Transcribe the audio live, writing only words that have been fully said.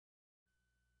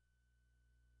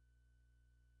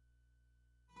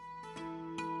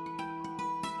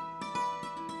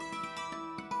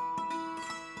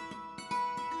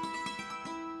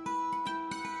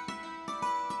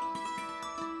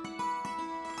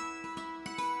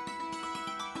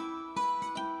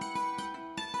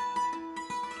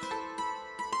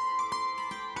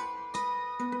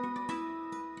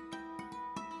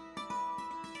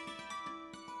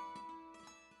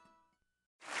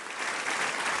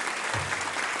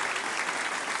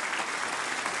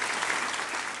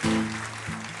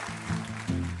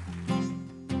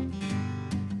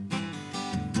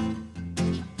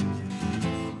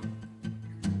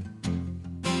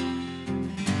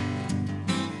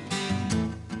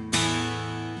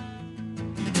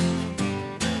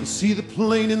see the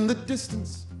plane in the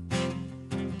distance.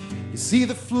 You see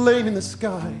the flame in the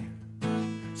sky.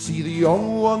 See the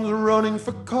young ones running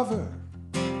for cover.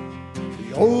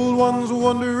 The old ones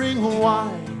wondering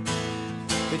why.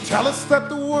 They tell us that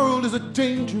the world is a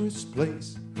dangerous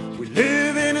place. We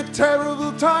live in a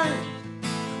terrible time.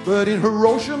 But in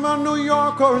Hiroshima, New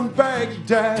York, or in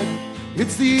Baghdad,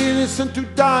 it's the innocent who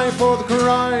die for the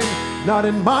crime. Not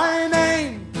in my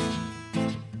name.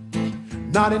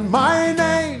 Not in my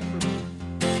name.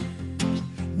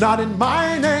 Not in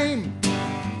my name.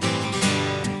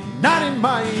 Not in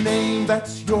my name,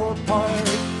 that's your part.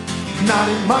 Not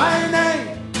in my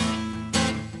name.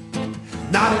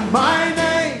 Not in my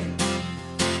name.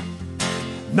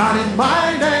 Not in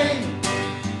my name.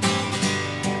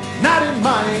 Not in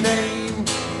my name.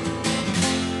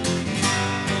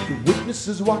 The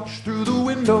witnesses watch through the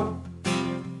window,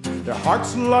 their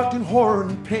hearts locked in horror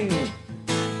and pain,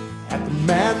 at the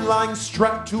man lying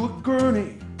strapped to a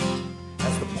gurney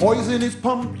as the poison is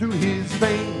pumped through his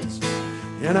veins.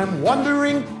 And I'm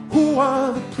wondering, who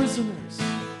are the prisoners?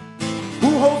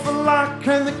 Who holds the lock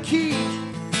and the key?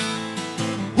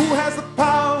 Who has the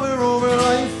power over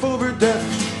life, over death?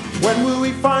 When will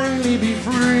we finally be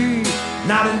free?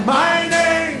 Not in my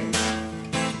name.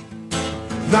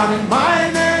 Not in my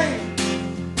name.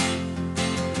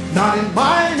 Not in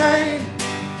my name.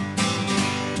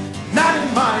 Not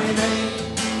in my name.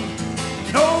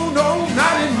 No, no,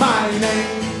 not in my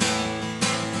name.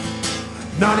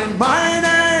 Not in my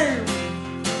name.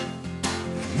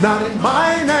 Not in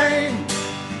my name.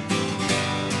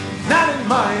 Not in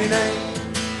my name.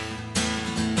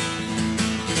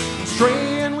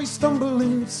 Stray and we stumble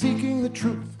in seeking the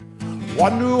truth.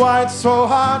 Wonder why it's so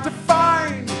hard to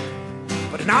find.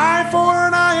 But an eye for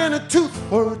an eye and a tooth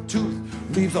for a tooth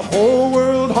leaves the whole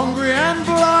world hungry and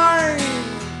blind.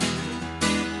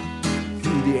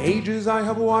 Through the ages I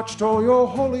have watched all your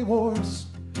holy wars,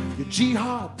 your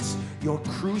jihads, your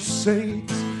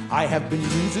crusades. I have been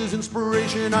used as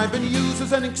inspiration, I've been used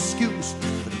as an excuse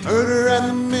for the murder and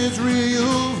the misery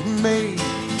you've made. I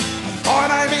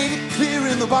thought I made it clear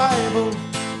in the Bible,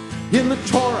 in the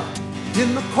Torah,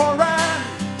 in the Koran.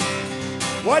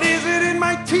 What is it in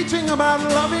my teaching about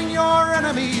loving your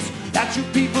enemies that you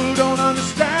people don't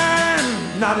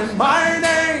understand? Not in my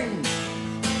name.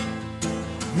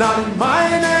 Not in my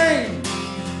name.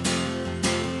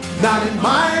 Not in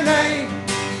my name.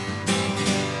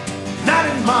 Not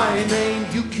in my name.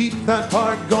 You keep that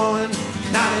part going.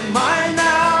 Not in my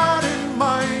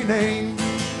name.